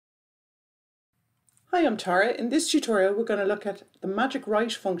Hi, I'm Tara. In this tutorial we're going to look at the magic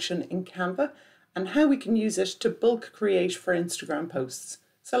write function in Canva and how we can use it to bulk create for Instagram posts.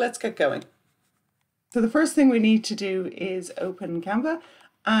 So let's get going. So the first thing we need to do is open Canva,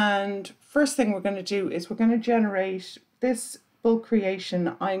 and first thing we're going to do is we're going to generate this bulk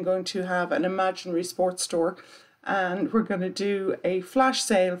creation. I'm going to have an imaginary sports store and we're going to do a flash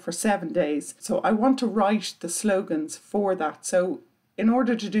sale for 7 days. So I want to write the slogans for that. So in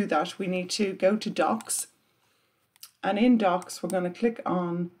order to do that, we need to go to Docs, and in Docs we're going to click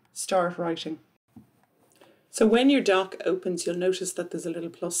on Start Writing. So when your doc opens, you'll notice that there's a little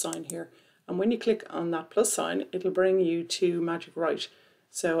plus sign here, and when you click on that plus sign it'll bring you to Magic Write.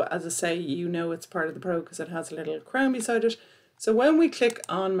 So as I say, you know it's part of the Pro because it has a little crown beside it. So when we click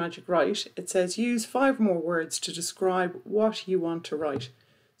on Magic Write, it says use 5 more words to describe what you want to write.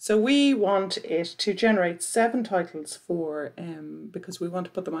 So we want it to generate 7 titles for, because we want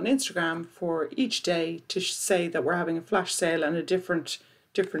to put them on Instagram for each day to say that we're having a flash sale and a different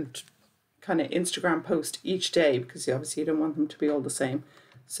kind of Instagram post each day, because obviously you don't want them to be all the same.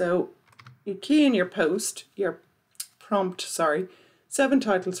 So you key in your prompt, 7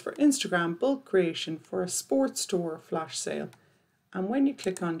 titles for Instagram bulk creation for a sports store flash sale. And when you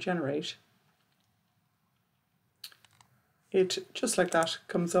click on generate, it just like that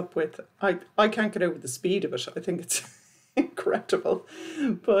comes up with, I can't get over the speed of it. I think it's incredible.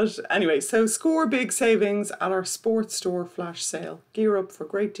 But anyway, so score big savings at our sports store flash sale. Gear up for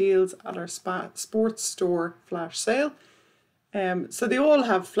great deals at our sports store flash sale. So they all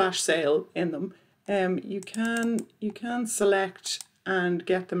have flash sale in them. You can select and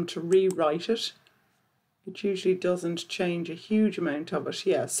get them to rewrite it. It usually doesn't change a huge amount of it.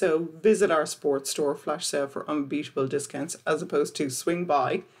 Yeah, so visit our sports store flash sale for unbeatable discounts, as opposed to swing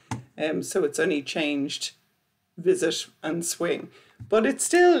by. So it's only changed visit and swing, but it's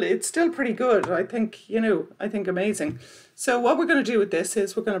still pretty good. I think, I think amazing. So what we're going to do with this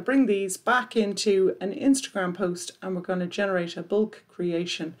is we're going to bring these back into an Instagram post, and we're going to generate a bulk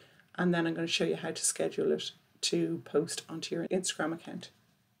creation, and then I'm going to show you how to schedule it to post onto your Instagram account.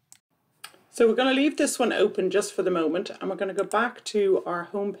 So we're going to leave this one open just for the moment, and we're going to go back to our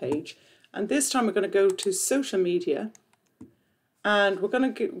home page, and this time we're going to go to social media, and we're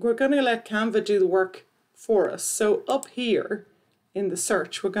going to let Canva do the work for us. So up here in the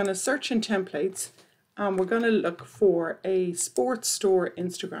search, we're going to search in templates, and we're going to look for a sports store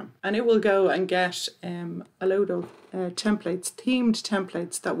Instagram, and it will go and get a load of templates, themed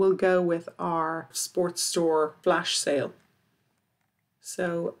templates that will go with our sports store flash sale.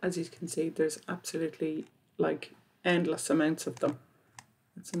 So as you can see, there's absolutely like endless amounts of them.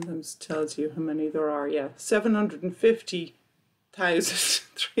 It sometimes tells you how many there are. Yeah,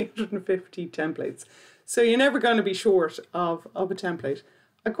 750,350 templates. So you're never going to be short of a template.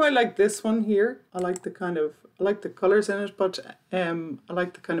 I quite like this one here. I like the colors in it, but I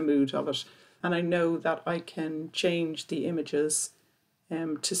like the kind of mood of it. And I know that I can change the images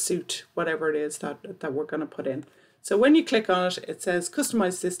to suit whatever it is that we're going to put in. So when you click on it, it says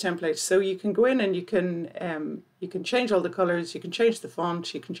customize this template. So you can go in and you can change all the colors, you can change the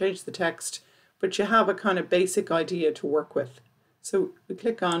font, you can change the text, but you have a kind of basic idea to work with. So we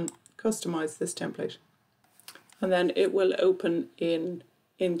click on customize this template, and then it will open in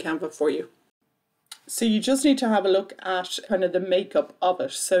Canva for you. So you just need to have a look at kind of the makeup of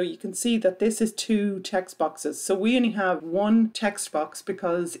it. So you can see that this is 2 text boxes. So we only have 1 text box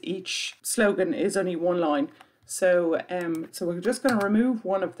because each slogan is only 1 line. So we're just going to remove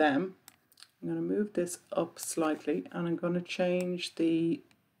one of them. I'm going to move this up slightly, and I'm going to change the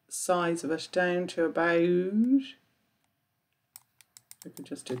size of it down to about, I could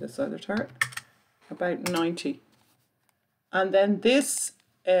just do this other chart, about 90. And then this,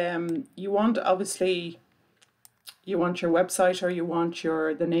 you want your website, or you want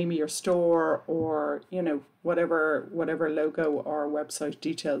the name of your store, or whatever logo or website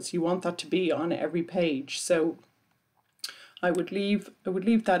details. You want that to be on every page. So I would leave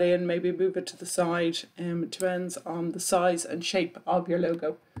that in, maybe move it to the side. It depends on the size and shape of your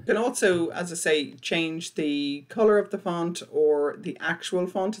logo. You can also, as I say, change the color of the font or the actual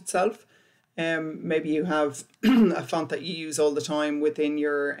font itself. Maybe you have a font that you use all the time within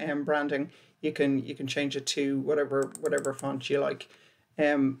your branding. You can change it to whatever font you like.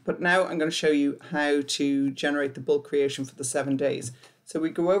 But now I'm going to show you how to generate the bulk creation for the 7 days. So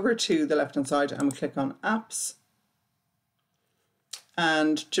we go over to the left hand side and we click on apps.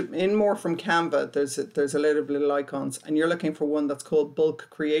 And in more from Canva, there's a load of little icons, and you're looking for one that's called bulk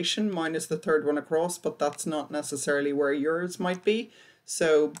creation. Mine is the 3rd one across, but that's not necessarily where yours might be.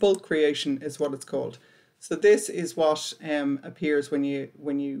 So bulk creation is what it's called. So this is what appears when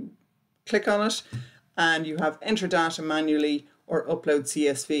you click on it, and you have enter data manually or upload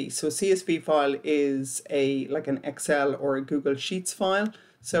CSV. So a CSV file is like an Excel or a Google Sheets file.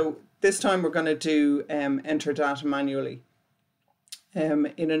 So this time we're going to do enter data manually.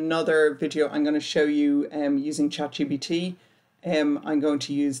 In another video, I'm going to show you using ChatGPT. I'm going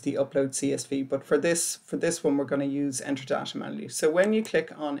to use the upload CSV, but for this one, we're going to use enter data manually. So when you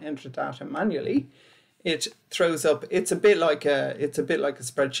click on enter data manually, it throws up. It's a bit like a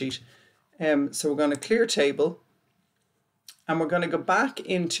spreadsheet. So we're going to clear table, and we're going to go back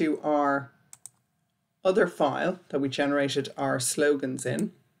into our other file that we generated our slogans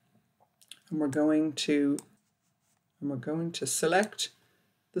in, and we're going to select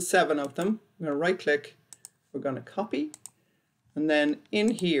the 7 of them. We're going to right click, we're going to copy, and then in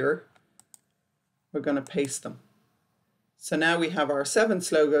here we're going to paste them. So now we have our 7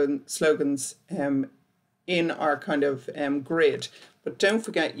 slogans in our kind of grid. But don't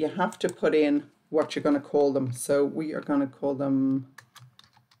forget, you have to put in what you're going to call them. So we are going to call them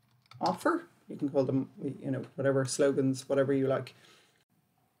offer. You can call them, whatever slogans, whatever you like.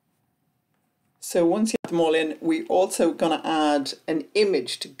 So once you have them all in, we're also going to add an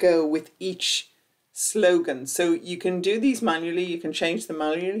image to go with each slogan. So you can do these manually, you can change them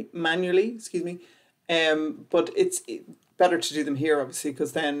manually, but it's better to do them here, obviously,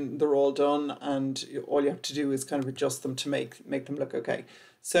 because then they're all done and all you have to do is kind of adjust them to make them look okay.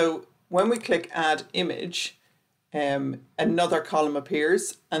 So when we click add image, another column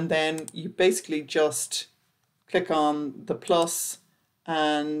appears, and then you basically just click on the plus,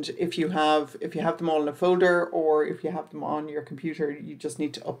 and if you have them all in a folder or if you have them on your computer, you just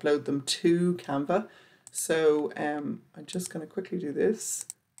need to upload them to Canva. So I'm just going to quickly do this.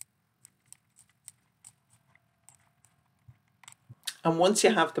 And once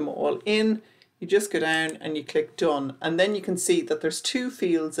you have them all in, you just go down and you click done, and then you can see that there's 2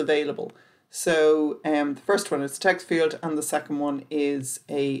 fields available. So the first one is a text field and the second one is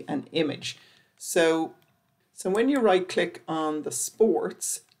an image. So when you right click on the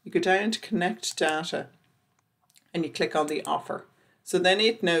sports, you go down to connect data and you click on the offer. So then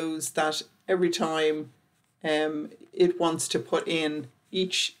it knows that every time it wants to put in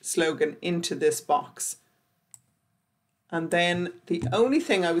each slogan into this box. And then the only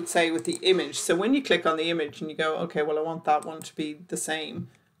thing I would say with the image, so when you click on the image and you go, okay, well, I want that one to be the same,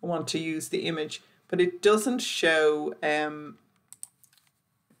 I want to use the image, but it doesn't show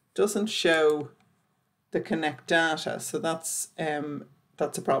the connect data. So that's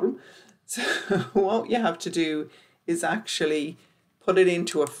a problem. So what you have to do is actually put it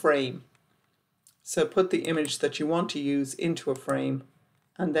into a frame. So put the image that you want to use into a frame,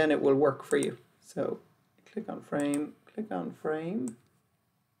 and then it will work for you. So click on frame,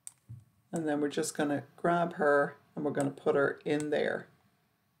 and then we're just going to grab her and we're going to put her in there.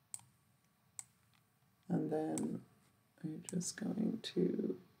 And then I'm just going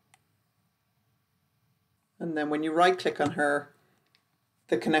to, and then when you right click on her,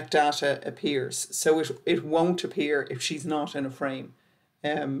 the connect data appears. So it won't appear if she's not in a frame.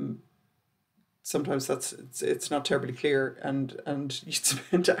 Sometimes it's not terribly clear, and you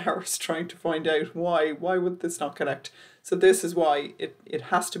spend hours trying to find out why would this not connect. So this is why it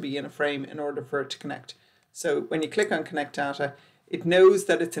has to be in a frame in order for it to connect. So when you click on connect data, it knows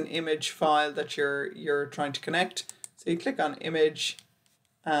that it's an image file that you're trying to connect. So you click on image,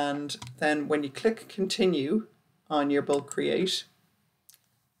 and then when you click continue on your bulk create,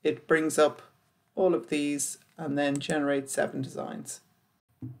 it brings up all of these and then generates 7 designs.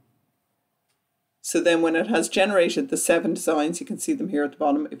 So then when it has generated the 7 designs, you can see them here at the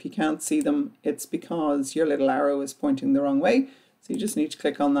bottom. If you can't see them, it's because your little arrow is pointing the wrong way. So you just need to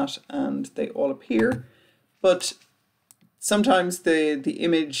click on that and they all appear. But sometimes the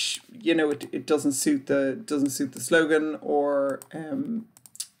image, it doesn't suit the slogan, or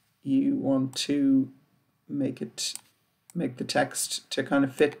you want to make the text to kind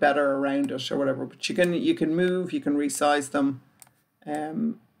of fit better around it or whatever. But you can move, you can resize them.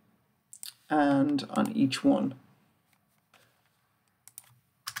 And on each one.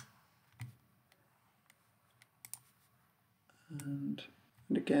 And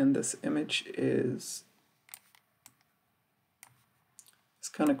again, this image is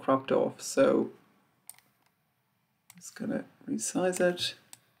kind of cropped off, so I'm just going to resize it.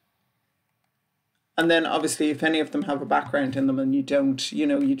 And then obviously if any of them have a background in them and you don't,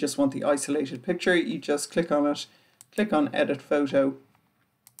 you just want the isolated picture, you just click on it, click on edit photo,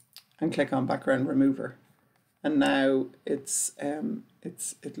 and click on background remover, and now it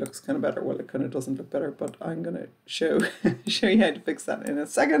looks kind of better. Well, it kind of doesn't look better, but I'm going to show you how to fix that in a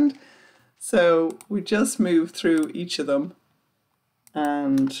second. So we just move through each of them,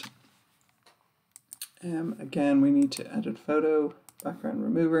 and Again, we need to edit photo, background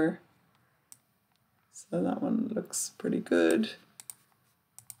remover. So that one looks pretty good.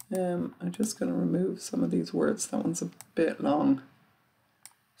 I'm just going to remove some of these words. That one's a bit long,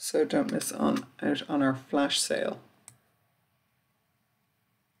 so don't miss out on our flash sale.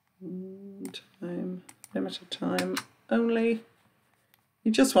 Limited time only.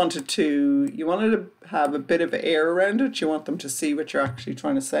 You wanted to have a bit of air around it. You want them to see what you're actually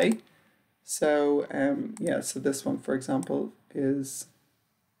trying to say. So yeah, so this one, for example, is,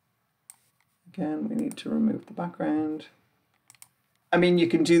 again, we need to remove the background. I mean, you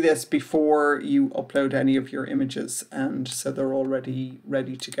can do this before you upload any of your images, and so they're already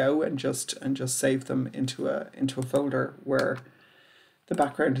ready to go, and just save them into a folder where the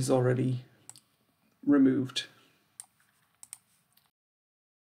background is already removed.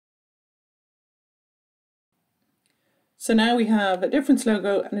 So now we have a different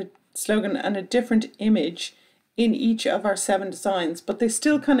slogan and a different image in each of our 7 designs, but they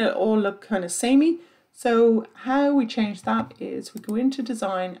still kind of all look kind of samey. So how we change that is we go into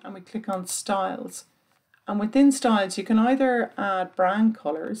design and we click on styles, and within styles you can either add brand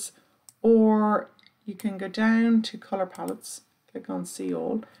colors, or you can go down to color palettes, click on see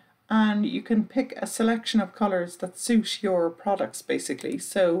all, and you can pick a selection of colors that suit your products basically.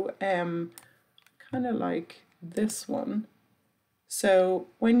 So kind of like this one. So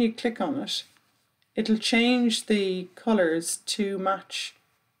when you click on it, it'll change the colors to match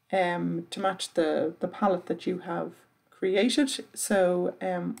the palette that you have created. So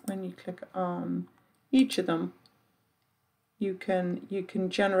when you click on each of them, you can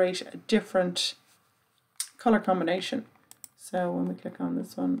generate a different color combination. So when we click on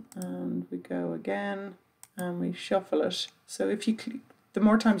this one and we go again and we shuffle it, so if you click, the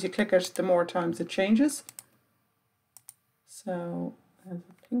more times you click it, the more times it changes. So there's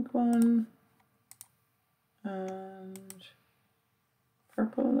a pink one and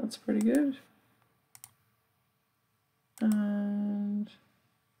purple, that's pretty good. And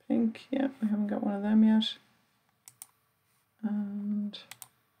pink, yeah, we haven't got one of them yet. And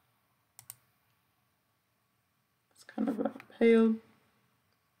it's kind of a pale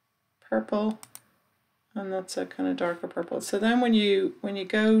purple, and that's a kind of darker purple. So then when you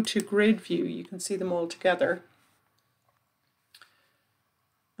go to grid view, you can see them all together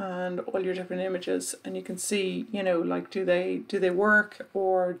and all your different images, and you can see, you know, like do they work,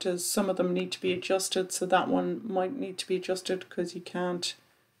 or does some of them need to be adjusted? So that one might need to be adjusted because you can't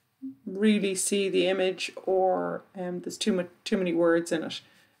really see the image, or there's too many words in it.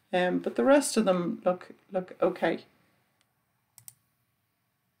 But the rest of them look okay.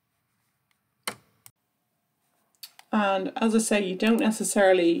 And as I say, you don't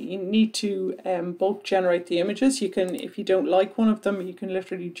necessarily need to bulk generate the images. You can, if you don't like one of them, you can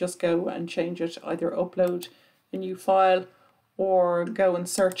literally just go and change it, either upload a new file or go and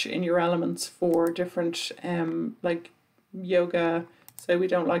search in your elements for different like yoga. Say we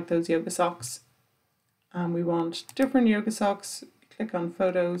don't like those yoga socks and we want different yoga socks. Click on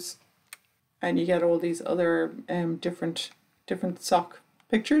photos and you get all these other different sock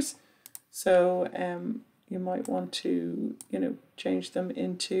pictures. So you might want to, you know, change them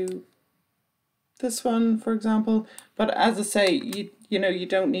into this one, for example. But as I say, you know, you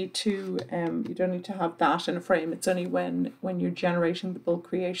don't need to have that in a frame. It's only when you're generating the bulk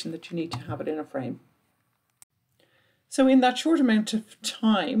creation that you need to have it in a frame. So in that short amount of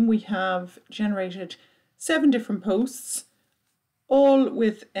time, we have generated 7 different posts, all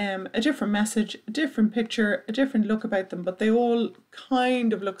with a different message, a different picture, a different look about them, but they all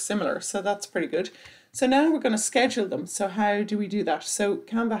kind of look similar. So that's pretty good. So now we're going to schedule them. So how do we do that? So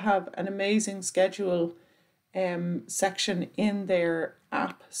Canva have an amazing schedule section in their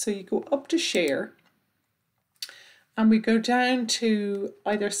app. So you go up to share and we go down to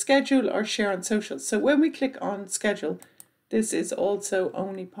either schedule or share on social. So when we click on schedule, this is also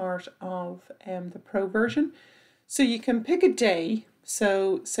only part of the pro version. So you can pick a day.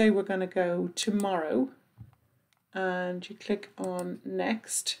 So say we're going to go tomorrow and you click on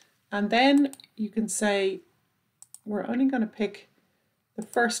next. And then you can say, we're only going to pick the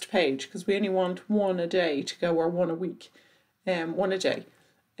first page because we only want one a day to go, or one a week, one a day.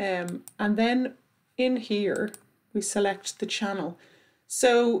 And then in here, we select the channel.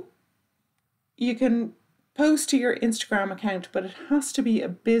 So you can post to your Instagram account, but it has to be a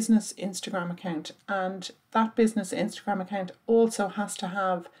business Instagram account. And that business Instagram account also has to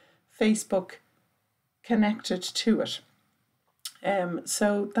have Facebook connected to it.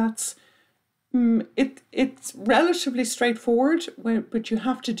 So that's it's relatively straightforward, but you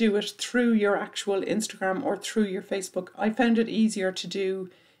have to do it through your actual Instagram or through your Facebook. I found it easier to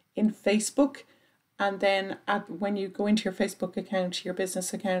do in Facebook, And then when you go into your Facebook account, your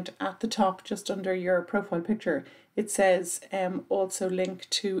business account, at the top, just under your profile picture, it says also link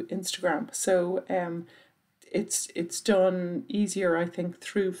to Instagram. So it's done easier, I think,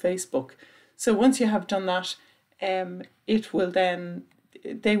 through Facebook. So once you have done that, they will then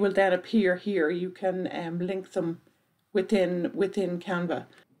appear here. You can link them within Canva.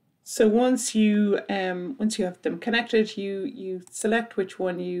 So once you have them connected, you select which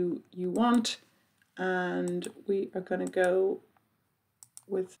one you want, and we are going to go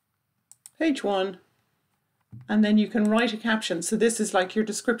with page 1, and then you can write a caption. So this is like your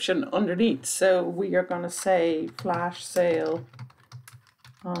description underneath. So we are going to say flash sale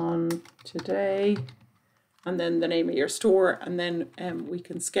on today, and then the name of your store, and then we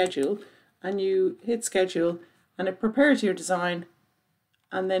can schedule, and you hit schedule and it prepares your design,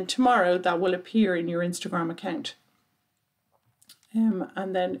 and then tomorrow that will appear in your Instagram account.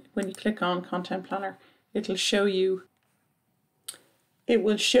 And then when you click on Content Planner, it will show you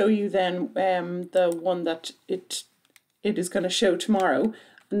then the one that it is going to show tomorrow.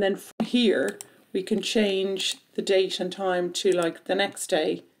 And then from here we can change the date and time to like the next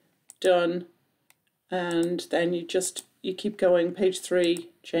day, done, and then you keep going, page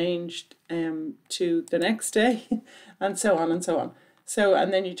 3 changed to the next day, and so on and so on. So,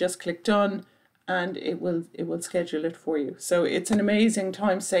 and then you just click done, and it will schedule it for you. So it's an amazing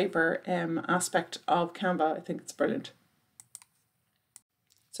time saver aspect of Canva. I think it's brilliant.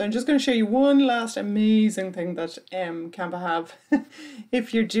 So I'm just going to show you one last amazing thing that Canva have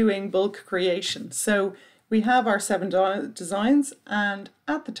if you're doing bulk creation. So we have our 7 designs, and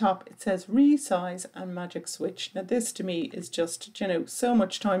at the top it says resize and magic switch. Now this to me is just, so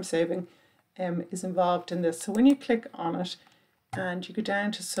much time saving is involved in this. So when you click on it and you go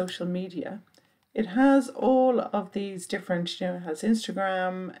down to social media, it has all of these different, it has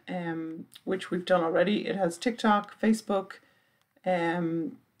Instagram, which we've done already. It has TikTok, Facebook,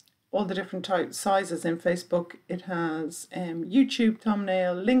 all the different sizes in Facebook. It has YouTube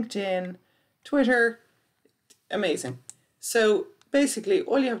thumbnail, LinkedIn, Twitter. Amazing. So basically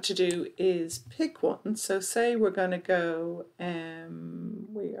all you have to do is pick one. So say we're going to go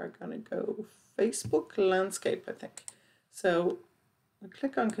Facebook landscape, I think. So we'll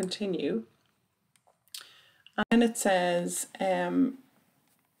click on continue, and it says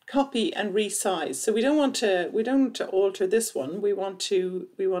copy and resize. So we don't want to alter this one. We want to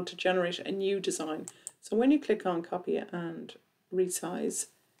generate a new design. So when you click on copy and resize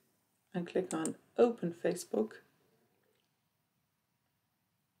and click on open Facebook,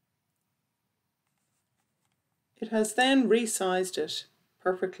 it has then resized it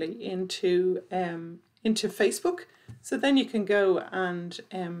perfectly into Facebook. So then you can go and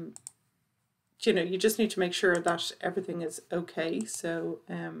you just need to make sure that everything is okay. So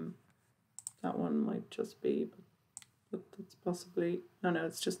that one might just be, but it's possibly, no,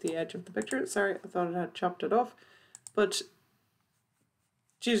 it's just the edge of the picture. Sorry, I thought it had chopped it off, but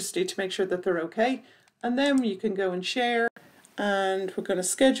you just need to make sure that they're okay. And then you can go and share, and we're going to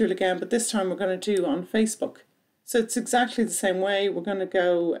schedule again, but this time we're going to do on Facebook. So it's exactly the same way. We're going to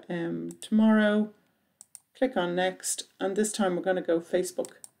go tomorrow, click on next, and this time we're going to go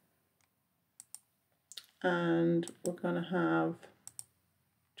Facebook. And we're going to have,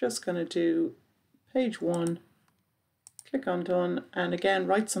 just going to do page 1, click on done, and again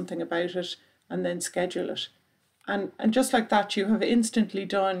write something about it and then schedule it. And just like that, you have instantly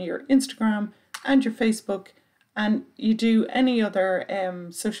done your Instagram and your Facebook, and you do any other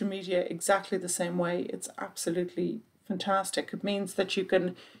social media exactly the same way. It's absolutely fantastic. It means that you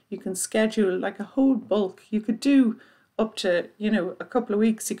can schedule like a whole bulk. You could do up to, a couple of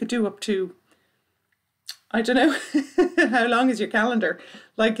weeks. You could do up to, I don't know, how long is your calendar?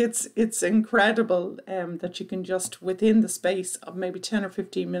 Like it's incredible that you can just, within the space of maybe 10 or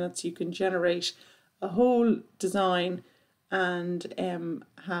 15 minutes, you can generate a whole design and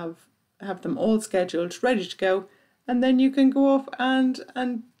have them all scheduled, ready to go, and then you can go off and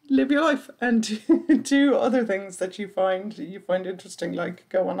live your life and do other things that you find interesting, like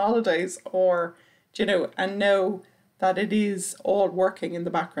go on holidays, or and know that it is all working in the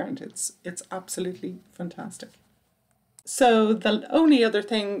background. It's absolutely fantastic. So the only other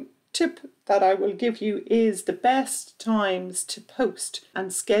tip that I will give you is the best times to post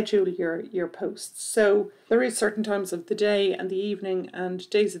and schedule your posts. So there is certain times of the day and the evening and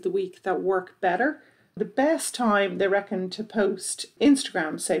days of the week that work better. The best time they reckon to post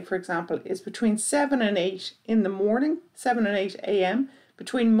Instagram, say for example, is between 7 and 8 in the morning, 7 and 8 a.m.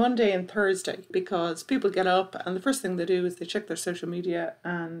 between Monday and Thursday, because people get up and the first thing they do is they check their social media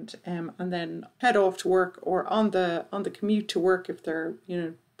and then head off to work, or on the commute to work if they're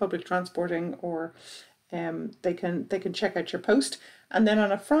public transporting, or they can check out your post. And then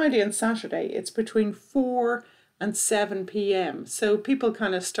on a Friday and Saturday, it's between 4 and 7 p.m. So people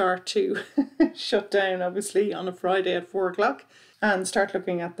kind of start to shut down, obviously, on a Friday at 4 o'clock and start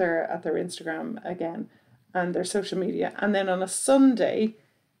looking at their Instagram again and their social media. And then on a Sunday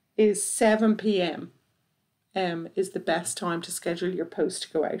is 7 p.m. Is the best time to schedule your post to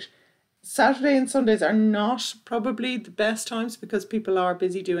go out. Saturday and Sundays are not probably the best times because people are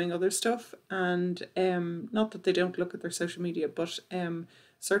busy doing other stuff, and not that they don't look at their social media, but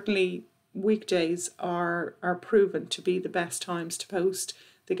certainly weekdays are proven to be the best times to post.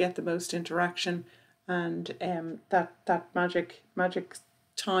 They get the most interaction, and that magic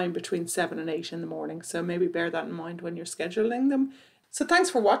time between 7 and 8 in the morning. So maybe bear that in mind when you're scheduling them. So thanks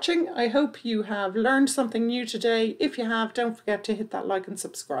for watching. I hope you have learned something new today. If you have, don't forget to hit that like and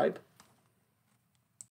subscribe.